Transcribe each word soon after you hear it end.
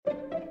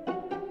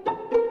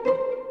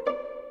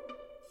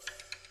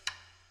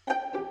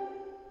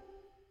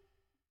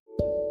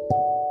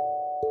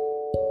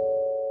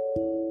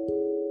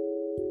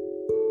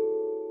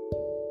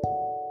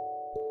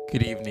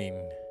Good evening.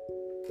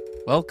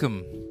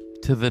 Welcome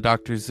to the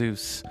Dr.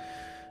 Zeus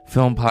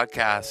Film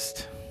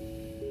Podcast.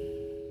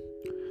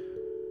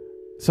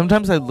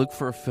 Sometimes I look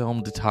for a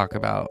film to talk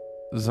about.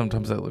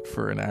 Sometimes I look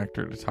for an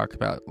actor to talk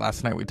about.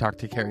 Last night we talked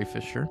to Carrie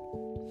Fisher,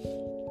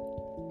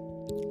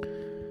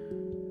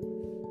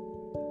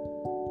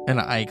 an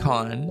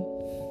icon,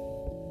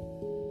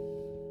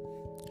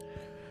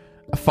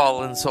 a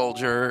fallen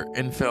soldier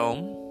in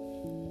film,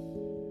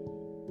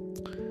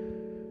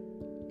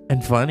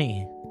 and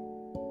funny.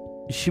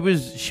 She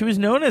was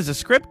known as a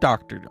script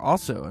doctor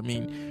also. I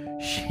mean,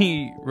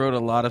 she wrote a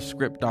lot of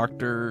script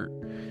doctor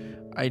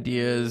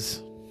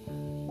ideas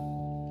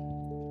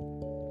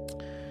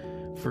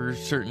for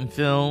certain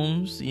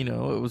films. You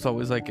know, it was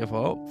always like, if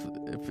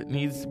it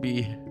needs to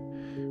be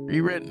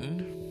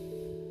rewritten,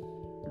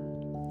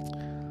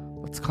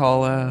 let's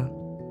call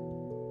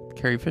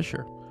Carrie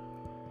Fisher.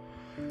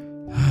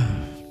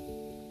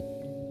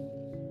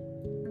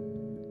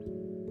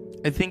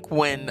 I think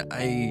when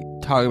I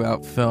talk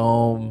about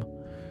film,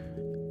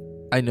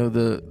 I know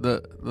the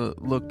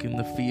look and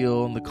the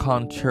feel and the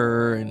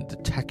contour and the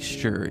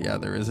texture. Yeah,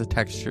 there is a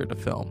texture to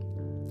film.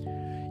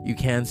 You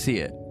can see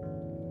it.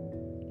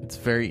 It's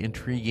very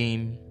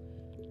intriguing.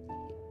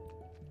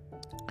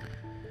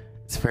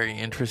 It's very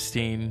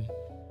interesting.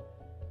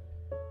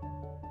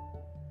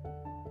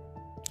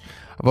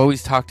 I've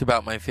always talked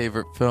about my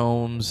favorite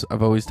films.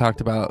 I've always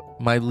talked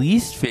about my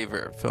least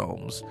favorite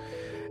films.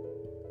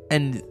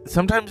 And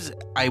sometimes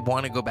I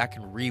want to go back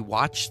and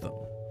rewatch them.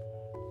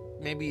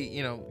 Maybe,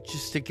 you know,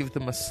 just to give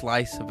them a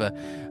slice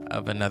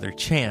of another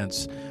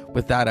chance.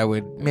 With that, I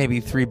would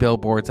maybe 3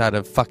 Billboards Out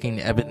of fucking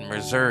Ebbing,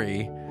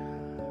 Missouri.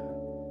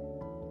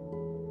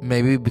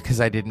 Maybe because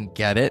I didn't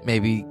get it.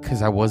 Maybe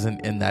because I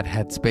wasn't in that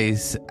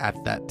headspace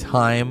at that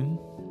time.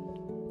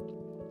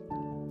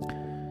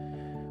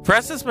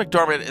 Frances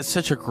McDormand is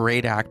such a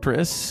great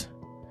actress.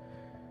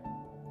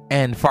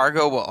 And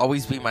Fargo will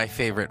always be my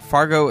favorite.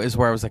 Fargo is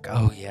where I was like,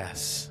 oh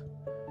yes,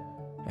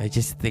 I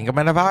just think I'm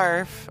gonna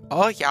barf.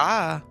 Oh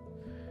yeah.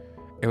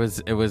 It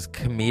was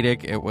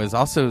comedic. It was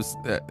also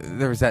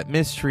there was that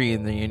mystery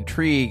and the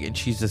intrigue, and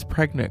she's this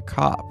pregnant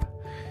cop.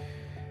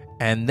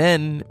 And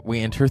then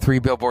we enter 3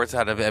 Billboards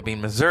Out of Ebbing,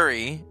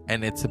 Missouri,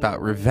 and it's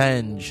about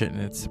revenge,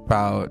 and it's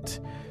about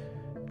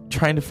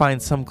trying to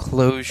find some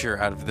closure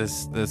out of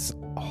this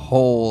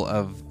hole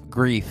of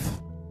grief.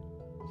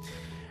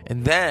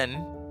 And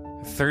then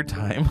third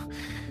time,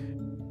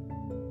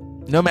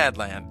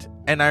 Nomadland.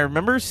 And I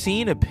remember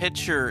seeing a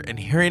picture and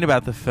hearing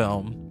about the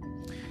film,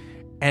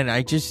 and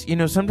I just, you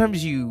know,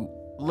 sometimes you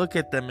look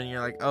at them and you're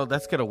like, oh,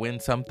 that's gonna win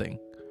something,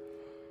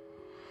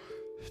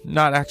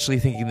 not actually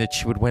thinking that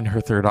she would win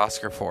her 3rd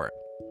Oscar for it.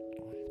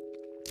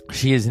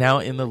 She is now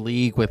in the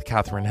league with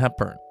Katharine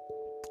Hepburn.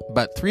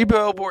 But 3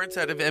 Billboards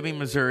Out of Ebbing,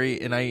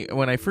 Missouri, and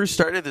when I first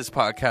started this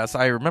podcast,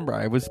 I remember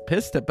I was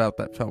pissed about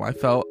that film. I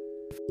felt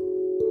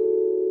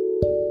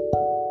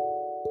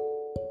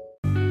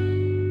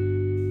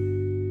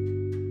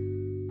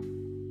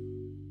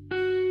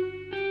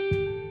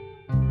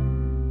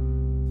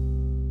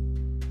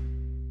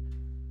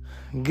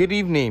Good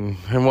evening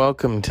and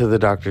welcome to the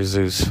Dr.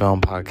 Zeus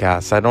Film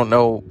Podcast. I don't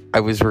know, I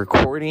was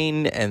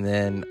recording and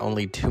then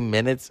only 2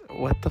 minutes.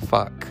 What the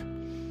fuck?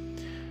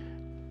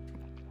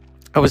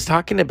 I was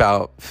talking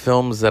about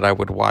films that I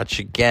would watch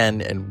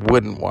again and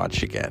wouldn't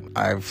watch again.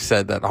 I've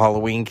said that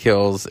Halloween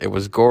Kills, it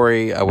was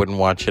gory, I wouldn't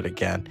watch it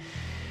again.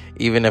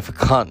 Even if a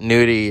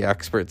continuity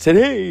expert said,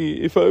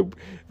 hey,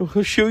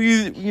 I'll show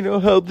you, you know,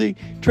 how they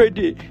tried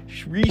to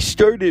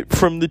restart it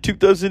from the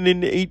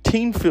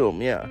 2018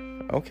 film. Yeah.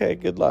 Okay,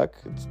 good luck.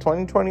 It's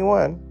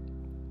 2021.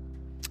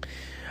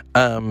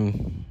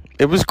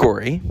 It was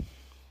gory.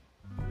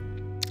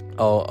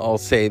 I'll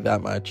say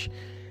that much.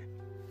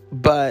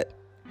 But,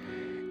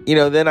 you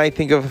know, then I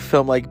think of a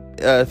film like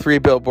 3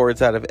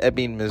 Billboards Out of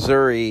Ebbing,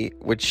 Missouri,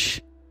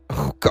 which,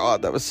 oh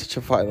God, that was such a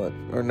violent,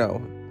 or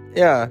no.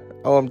 Yeah.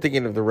 Oh, I'm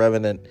thinking of The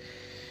Revenant.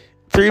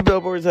 3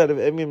 Billboards Out of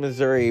Ebbing,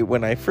 Missouri.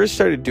 When I first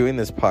started doing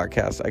this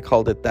podcast, I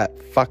called it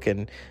that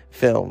fucking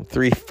film.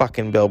 3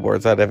 fucking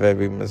Billboards Out of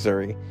Ebbing,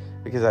 Missouri.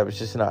 Because I was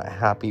just not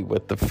happy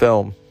with the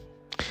film.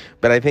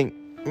 But I think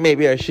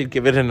maybe I should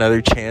give it another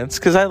chance.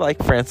 Because I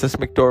like Frances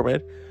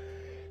McDormand.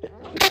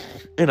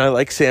 And I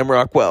like Sam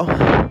Rockwell.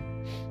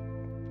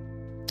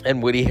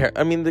 And Woody Harrelson.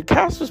 I mean, the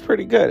cast was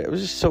pretty good. It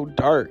was just so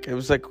dark. It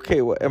was like,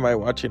 okay, what, am I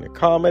watching a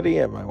comedy?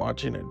 Am I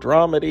watching a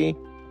dramedy?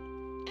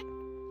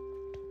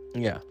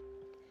 Yeah.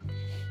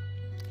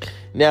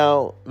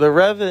 Now, The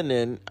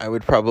Revenant, I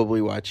would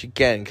probably watch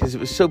again. Because it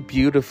was so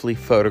beautifully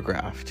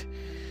photographed.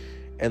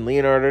 And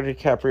Leonardo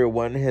DiCaprio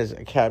won his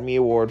Academy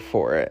Award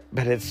for it.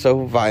 But it's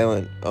so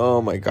violent.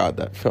 Oh my God,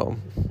 that film.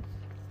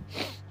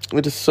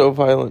 It is so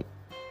violent.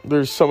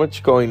 There's so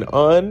much going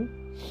on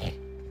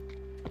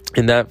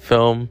in that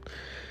film.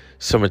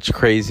 So much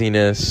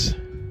craziness.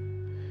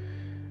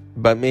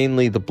 But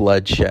mainly the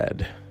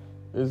bloodshed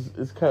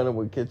is kind of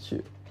what gets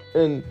you.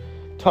 And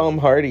Tom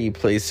Hardy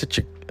plays such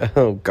a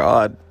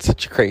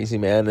crazy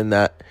man in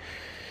that.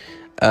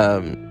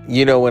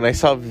 You know, when I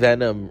saw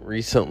Venom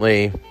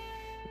recently,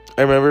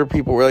 I remember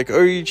people were like,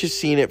 oh, you just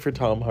seen it for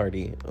Tom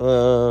Hardy.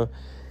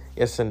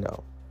 Yes and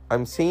no.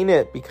 I'm seeing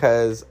it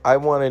because I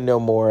want to know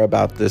more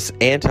about this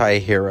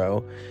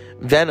anti-hero,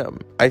 Venom.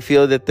 I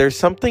feel that there's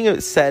something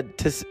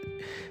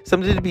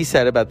to be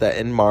said about that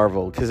in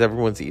Marvel, because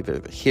everyone's either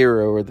the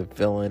hero or the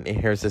villain, and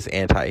here's this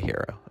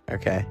anti-hero,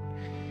 okay?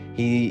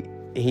 He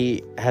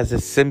has a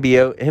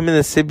symbiote. Him and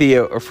the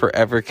symbiote are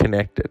forever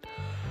connected.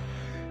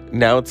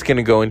 Now it's going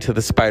to go into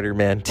the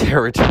Spider-Man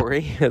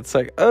territory. It's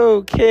like,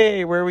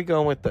 okay, where are we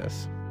going with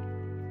this?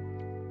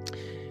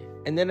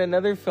 And then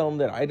another film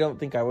that I don't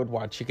think I would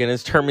watch again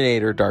is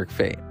Terminator Dark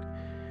Fate.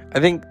 I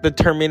think the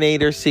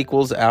Terminator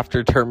sequels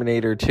after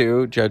Terminator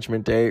 2,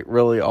 Judgment Day,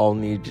 really all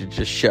need to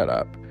just shut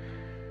up.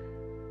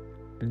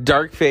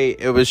 Dark Fate,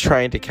 it was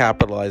trying to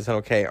capitalize on,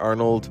 okay,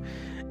 Arnold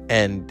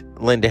and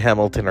Linda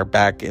Hamilton are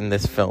back in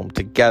this film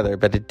together,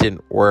 but it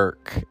didn't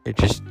work. It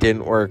just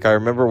didn't work. I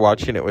remember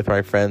watching it with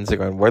my friends and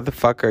going, where the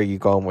fuck are you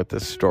going with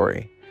this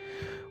story?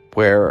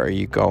 Where are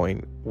you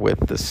going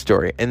with this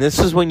story? And this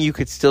was when you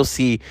could still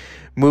see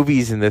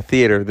movies in the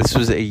theater. This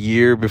was a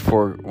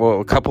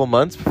couple of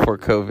months before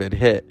COVID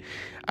hit.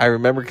 I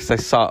remember because I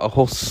saw a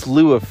whole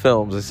slew of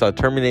films. I saw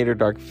Terminator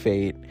Dark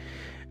Fate.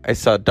 I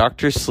saw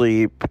Dr.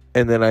 Sleep.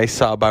 And then I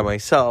saw by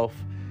myself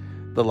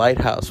The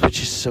Lighthouse, which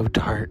is so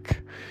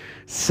dark.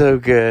 So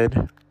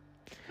good.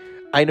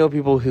 I know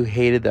people who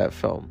hated that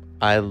film.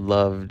 I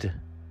loved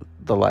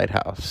The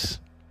Lighthouse.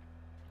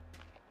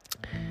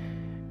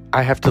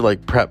 I have to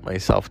prep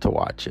myself to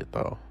watch it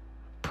though.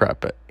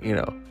 Prep it,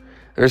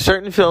 There are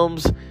certain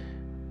films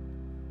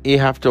you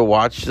have to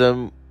watch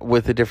them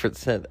with a different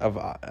set of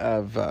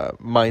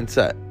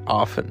mindset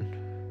often.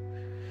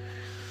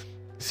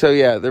 So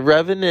yeah, The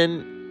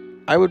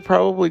Revenant, I would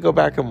probably go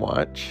back and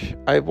watch.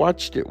 I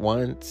watched it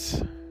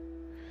once.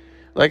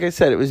 Like I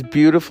said, it was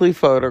beautifully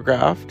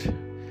photographed.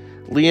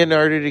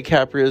 Leonardo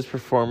DiCaprio's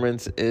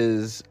performance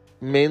is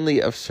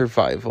mainly of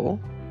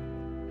survival.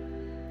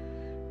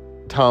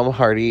 Tom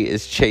Hardy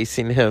is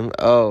chasing him.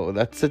 Oh,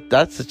 that's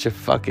such a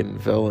fucking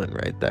villain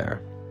right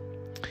there.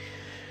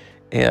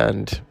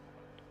 And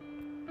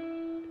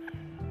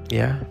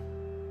yeah,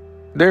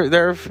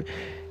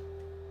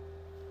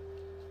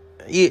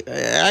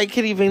 I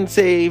could even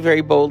say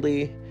very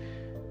boldly,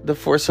 The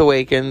Force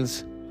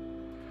Awakens,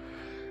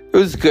 it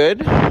was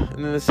good,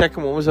 and then the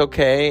second one was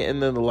okay,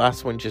 and then the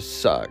last one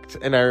just sucked.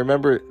 And I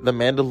remember The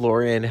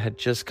Mandalorian had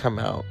just come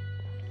out,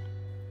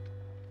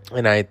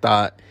 and I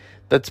thought,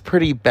 that's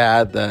pretty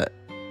bad that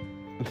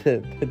the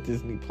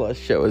Disney Plus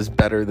show is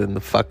better than the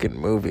fucking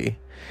movie.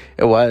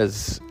 It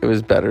was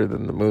better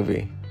than the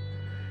movie.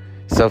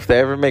 So if they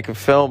ever make a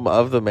film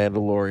of The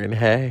Mandalorian,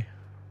 hey.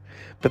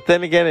 But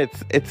then again,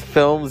 it's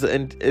films,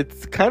 and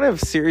it's kind of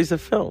a series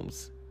of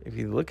films. If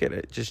you look at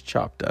it, just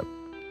chopped up.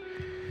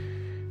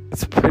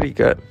 It's pretty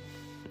good.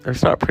 Or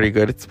it's not pretty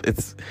good.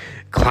 It's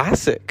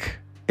classic.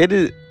 It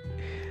is.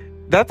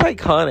 That's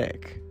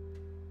iconic.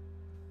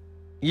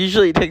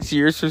 Usually it takes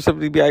years for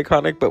something to be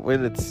iconic, but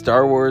when it's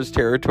Star Wars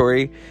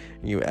territory,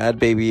 and you add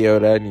Baby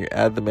Yoda and you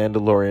add The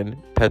Mandalorian,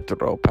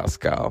 Pedro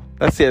Pascal.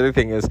 That's the other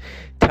thing, is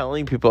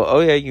telling people,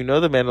 oh yeah,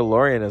 The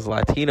Mandalorian is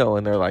Latino,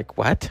 and they're like,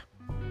 what?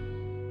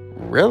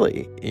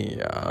 Really?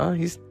 Yeah,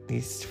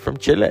 he's from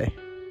Chile.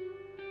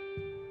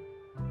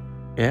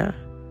 Yeah.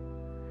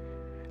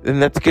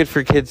 And that's good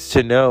for kids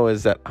to know,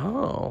 is that,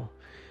 oh,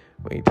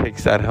 when he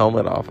takes that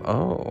helmet off,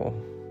 oh,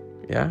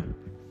 yeah.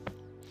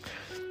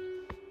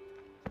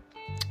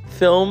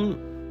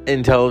 Film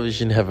and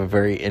television have a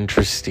very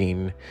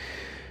interesting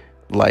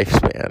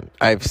lifespan.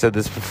 I've said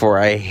this before.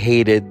 I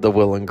hated the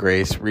Will and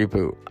Grace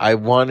reboot. I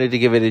wanted to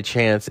give it a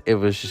chance. It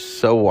was just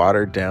so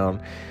watered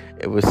down.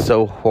 It was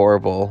so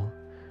horrible.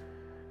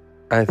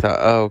 I thought,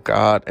 oh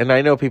God. And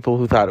I know people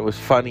who thought it was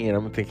funny, and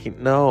I'm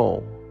thinking,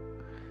 no,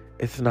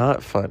 it's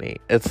not funny.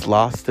 It's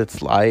lost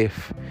its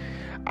life.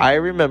 I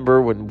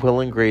remember when Will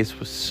and Grace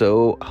was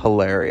so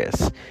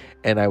hilarious,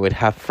 and I would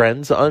have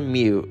friends on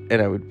mute,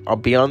 and I'll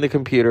be on the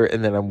computer,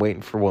 and then I'm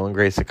waiting for Will and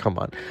Grace to come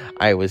on.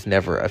 I was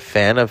never a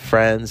fan of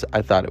Friends.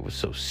 I thought it was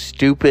so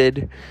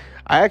stupid.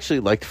 I actually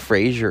liked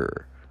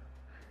Frasier.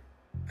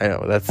 I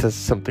know, that says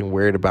something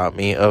weird about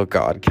me. Oh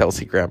God,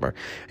 Kelsey Grammer.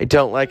 I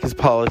don't like his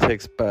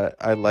politics, but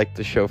I like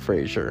the show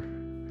Frasier.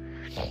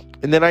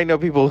 And then I know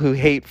people who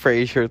hate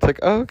Frasier. It's like,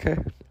 oh, okay.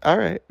 All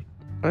right.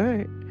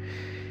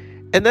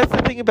 And that's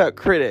the thing about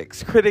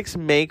critics. Critics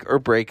make or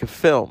break a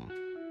film.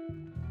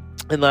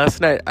 And last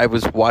night I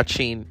was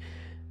watching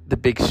The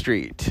Big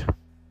Street.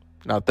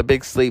 Not The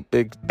Big Sleep,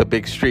 The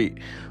Big Street,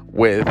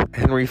 with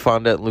Henry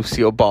Fonda and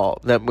Lucille Ball.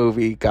 That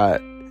movie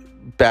got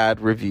bad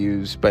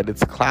reviews, but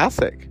it's a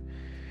classic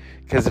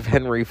because of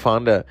Henry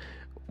Fonda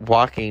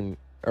walking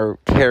or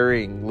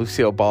carrying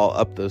Lucille Ball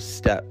up those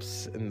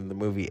steps, and the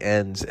movie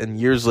ends. And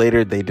years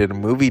later, they did a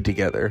movie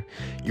together,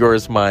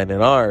 Yours, Mine,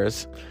 and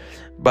Ours.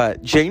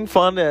 But Jane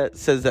Fonda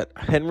says that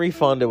Henry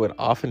Fonda would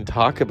often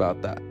talk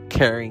about that,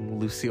 carrying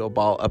Lucille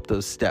Ball up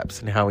those steps,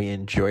 and how he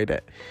enjoyed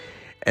it.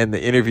 And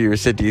the interviewer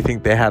said, do you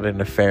think they had an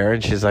affair?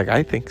 And she's like,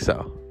 I think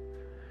so.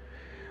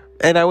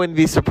 And I wouldn't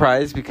be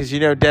surprised because,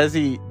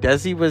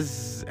 Desi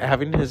was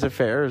having his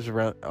affairs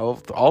around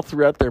all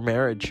throughout their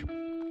marriage.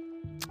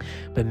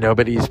 But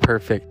nobody's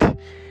perfect.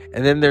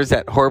 And then there's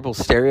that horrible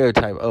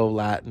stereotype,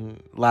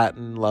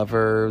 Latin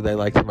lover, they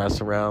like to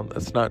mess around.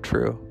 That's not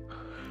true.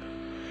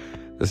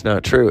 That's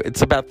not true.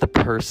 It's about the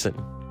person,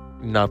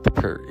 not the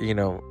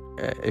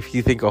if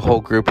you think a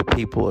whole group of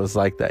people is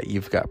like that,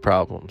 you've got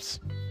problems.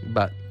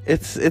 But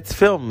it's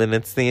film and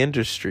it's the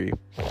industry.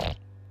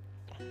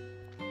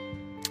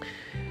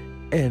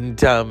 And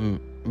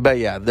but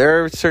yeah,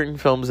 there are certain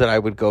films that I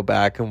would go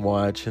back and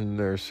watch, and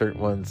there are certain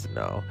ones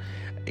no.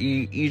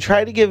 You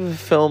try to give a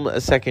film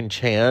a second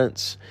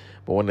chance,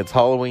 but when it's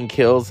Halloween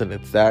Kills and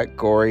it's that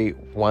gory,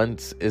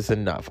 once is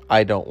enough.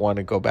 I don't want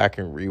to go back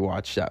and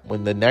rewatch that.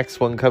 When the next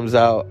one comes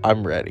out,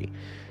 I'm ready.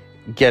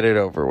 Get it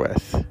over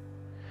with.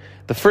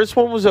 The first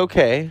one was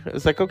okay. It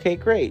was like, okay,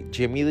 great.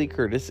 Jamie Lee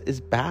Curtis is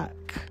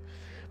back.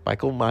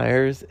 Michael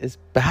Myers is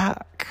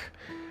back.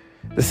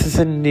 This is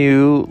a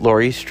new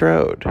Laurie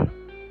Strode.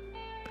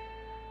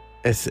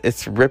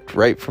 It's ripped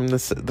right from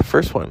the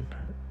first one.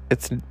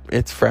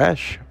 It's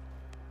fresh.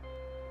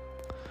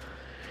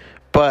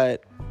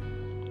 But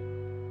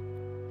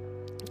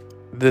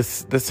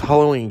this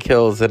Halloween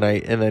Kills, and I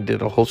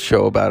did a whole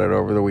show about it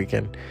over the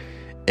weekend.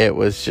 It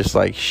was just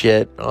like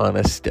shit on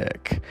a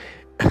stick.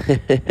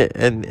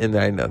 and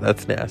I know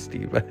that's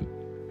nasty, but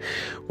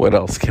what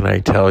else can I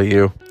tell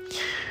you?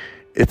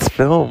 It's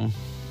film,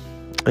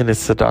 and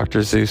it's the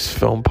Dr. Zeus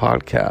Film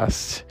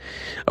Podcast.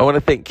 I want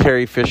to thank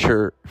Carrie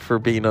Fisher for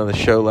being on the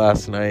show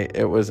last night.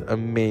 It was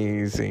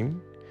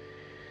amazing.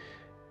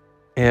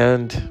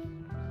 And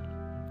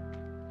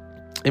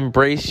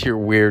embrace your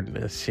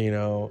weirdness,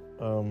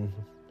 even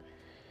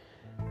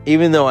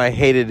though I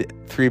hated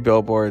Three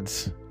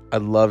Billboards, I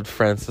loved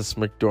Frances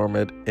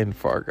McDormand in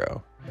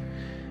Fargo.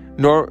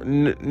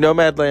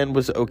 Nomadland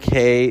was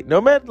okay.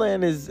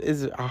 Nomadland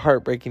is a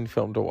heartbreaking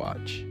film to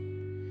watch,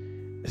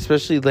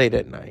 especially late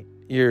at night.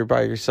 You're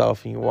by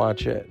yourself and you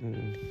watch it,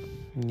 and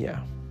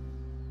yeah.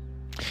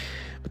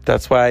 But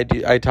that's why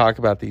I talk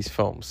about these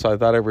films. So I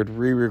thought I would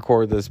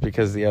re-record this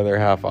because the other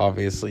half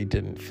obviously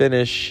didn't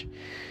finish.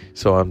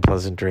 So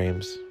unpleasant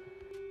dreams.